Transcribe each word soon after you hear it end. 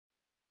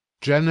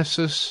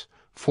Genesis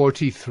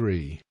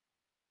 43.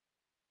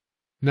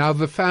 Now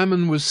the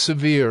famine was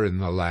severe in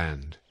the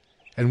land,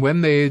 and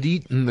when they had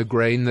eaten the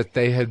grain that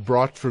they had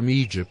brought from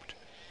Egypt,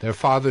 their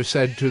father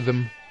said to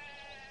them,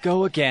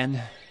 "Go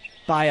again,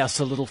 buy us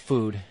a little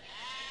food."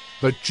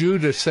 But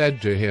Judah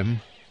said to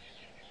him,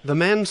 "The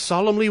man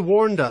solemnly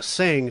warned us,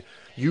 saying,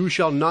 'You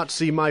shall not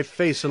see my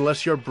face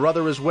unless your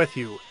brother is with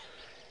you.'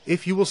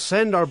 If you will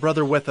send our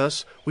brother with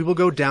us, we will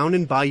go down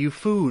and buy you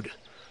food.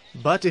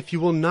 But if you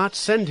will not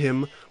send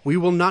him, we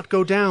will not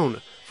go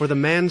down. For the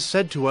man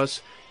said to us,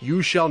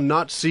 'You shall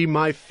not see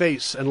my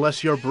face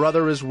unless your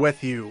brother is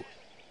with you.'"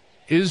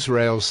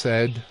 Israel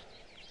said,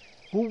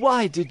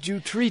 "Why did you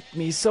treat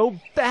me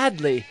so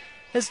badly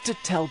as to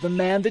tell the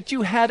man that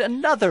you had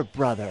another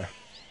brother?"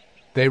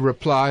 They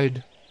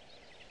replied,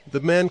 "The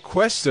man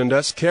questioned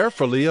us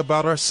carefully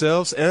about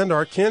ourselves and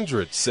our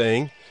kindred,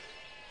 saying,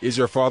 'Is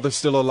your father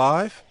still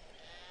alive?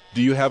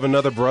 Do you have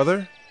another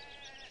brother?'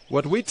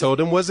 What we told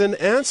him was in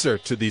answer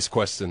to these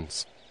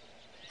questions."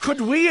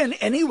 "Could we in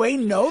any way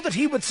know that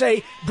he would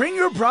say, 'Bring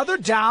your brother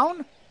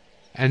down'?"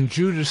 And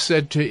Judah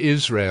said to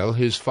Israel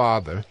his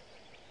father,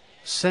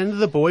 "Send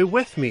the boy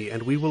with me,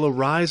 and we will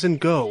arise and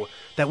go,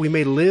 that we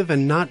may live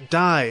and not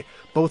die,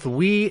 both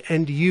we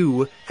and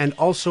you, and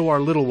also our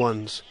little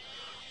ones.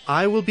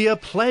 I will be a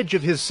pledge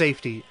of his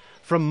safety.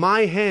 From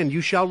my hand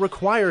you shall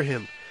require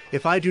him.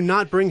 If I do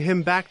not bring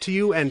him back to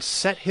you and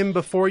set him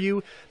before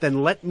you,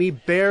 then let me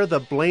bear the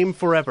blame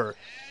forever.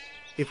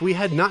 If we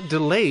had not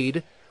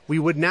delayed, we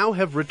would now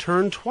have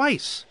returned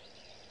twice."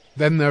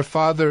 Then their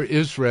father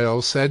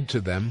Israel said to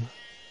them,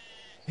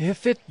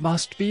 "If it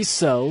must be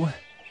so,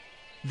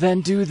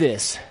 then do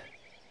this.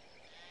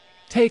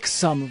 Take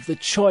some of the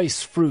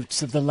choice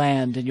fruits of the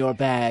land in your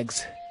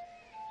bags,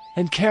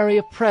 and carry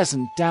a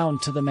present down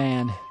to the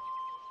man.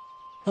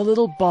 A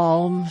little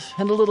balm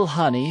and a little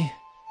honey,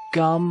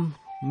 gum,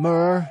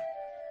 myrrh,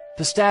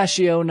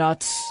 pistachio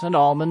nuts, and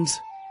almonds.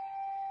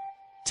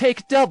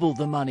 Take double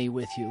the money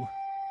with you.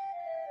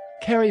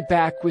 Carry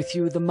back with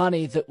you the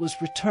money that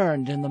was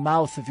returned in the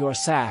mouth of your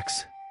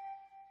sacks.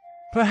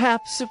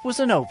 Perhaps it was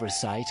an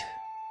oversight.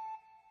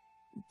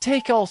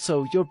 Take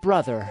also your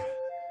brother,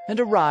 and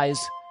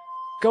arise,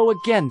 go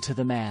again to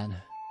the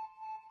man.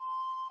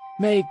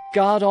 May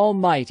God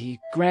Almighty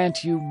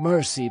grant you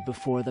mercy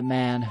before the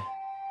man,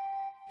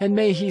 and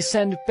may he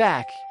send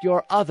back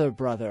your other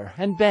brother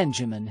and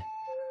Benjamin.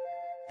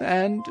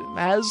 And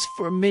as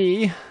for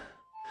me,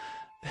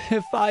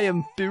 if I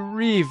am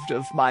bereaved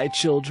of my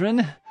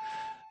children,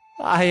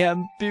 I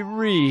am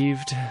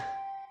bereaved."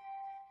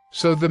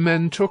 So the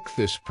men took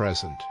this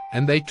present,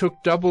 and they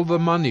took double the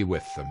money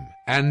with them,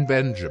 and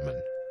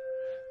Benjamin.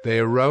 They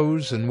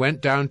arose and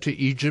went down to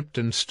Egypt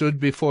and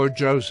stood before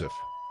Joseph.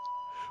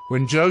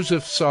 When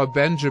Joseph saw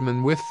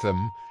Benjamin with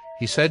them,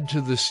 he said to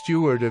the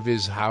steward of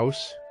his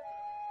house,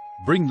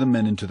 "Bring the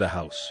men into the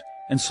house,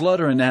 and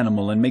slaughter an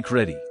animal and make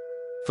ready,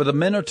 for the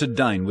men are to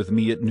dine with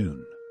me at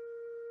noon."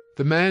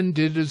 The man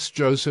did as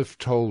Joseph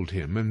told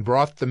him, and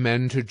brought the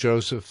men to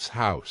Joseph's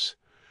house.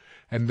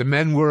 And the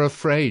men were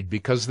afraid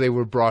because they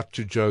were brought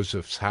to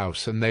Joseph's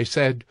house, and they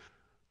said,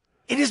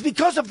 "It is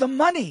because of the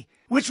money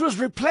which was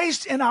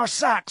replaced in our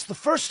sacks the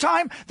first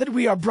time that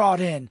we are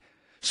brought in,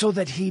 so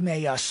that he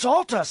may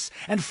assault us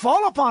and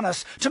fall upon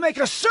us to make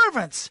us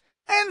servants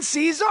and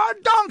seize our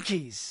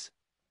donkeys."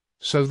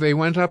 So they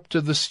went up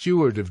to the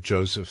steward of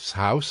Joseph's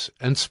house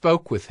and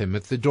spoke with him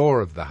at the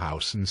door of the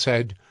house and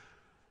said,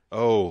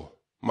 "Oh,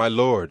 my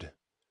lord,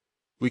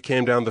 we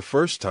came down the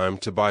first time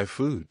to buy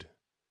food.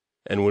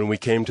 And when we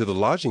came to the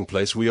lodging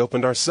place, we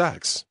opened our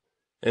sacks,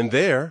 and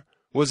there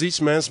was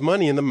each man's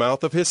money in the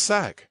mouth of his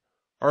sack,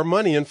 our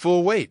money in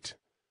full weight.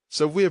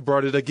 So we have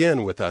brought it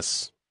again with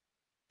us."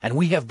 "And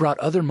we have brought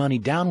other money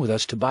down with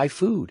us to buy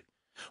food.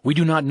 We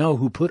do not know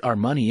who put our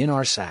money in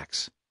our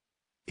sacks."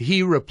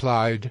 He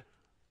replied,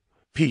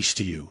 "Peace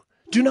to you.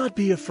 Do not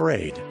be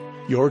afraid.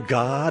 Your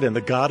God and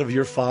the God of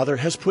your father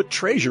has put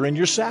treasure in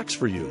your sacks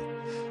for you.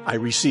 I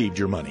received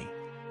your money."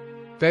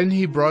 Then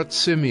he brought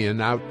Simeon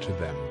out to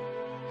them.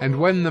 And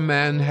when the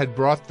man had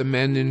brought the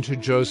men into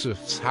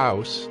Joseph's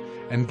house,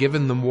 and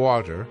given them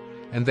water,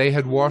 and they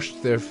had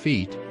washed their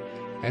feet,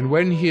 and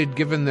when he had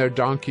given their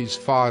donkeys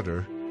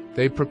fodder,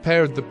 they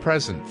prepared the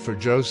present for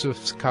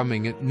Joseph's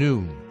coming at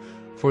noon,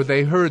 for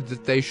they heard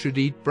that they should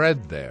eat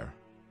bread there.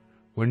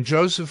 When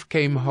Joseph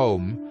came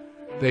home,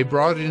 they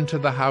brought into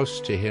the house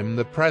to him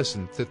the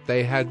present that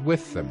they had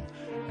with them,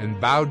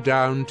 and bowed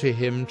down to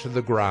him to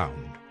the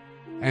ground.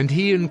 And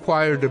he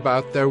inquired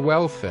about their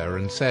welfare,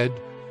 and said,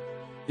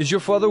 "Is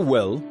your father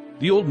well,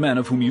 the old man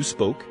of whom you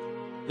spoke?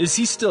 Is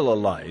he still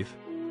alive?"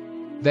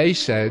 They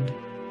said,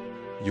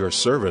 "Your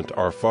servant,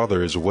 our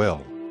father, is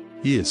well.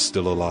 He is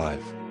still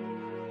alive."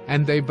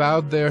 And they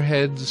bowed their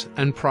heads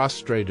and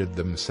prostrated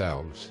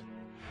themselves.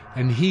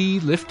 And he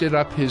lifted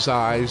up his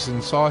eyes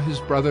and saw his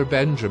brother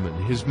Benjamin,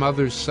 his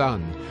mother's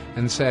son,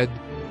 and said,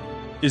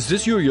 "Is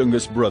this your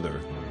youngest brother,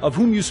 of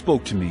whom you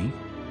spoke to me?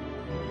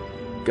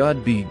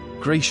 God be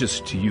gracious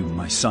to you,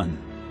 my son."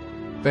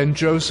 Then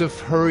Joseph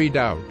hurried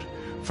out,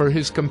 For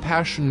his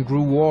compassion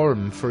grew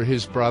warm for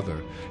his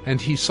brother, and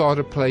he sought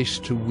a place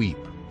to weep.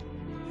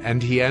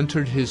 And he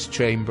entered his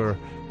chamber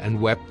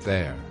and wept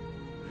there.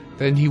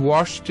 Then he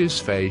washed his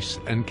face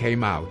and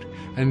came out,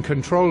 and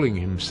controlling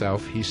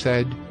himself, he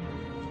said,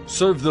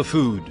 Serve the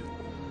food.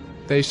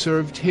 They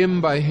served him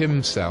by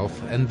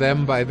himself, and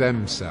them by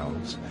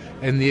themselves,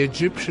 and the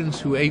Egyptians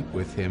who ate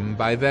with him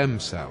by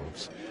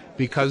themselves,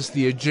 because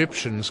the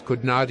Egyptians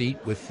could not eat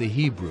with the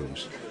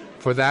Hebrews,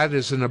 for that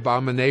is an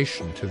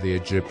abomination to the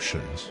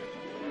Egyptians.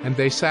 And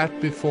they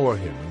sat before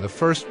him, the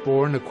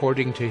firstborn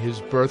according to his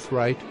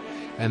birthright,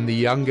 and the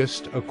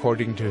youngest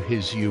according to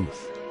his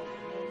youth.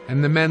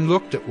 And the men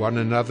looked at one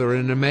another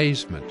in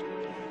amazement.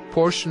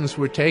 Portions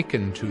were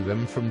taken to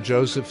them from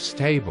Joseph's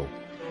table,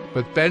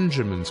 but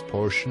Benjamin's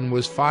portion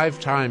was 5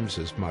 times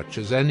as much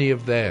as any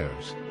of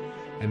theirs.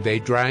 And they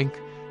drank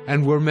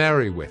and were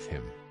merry with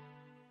him.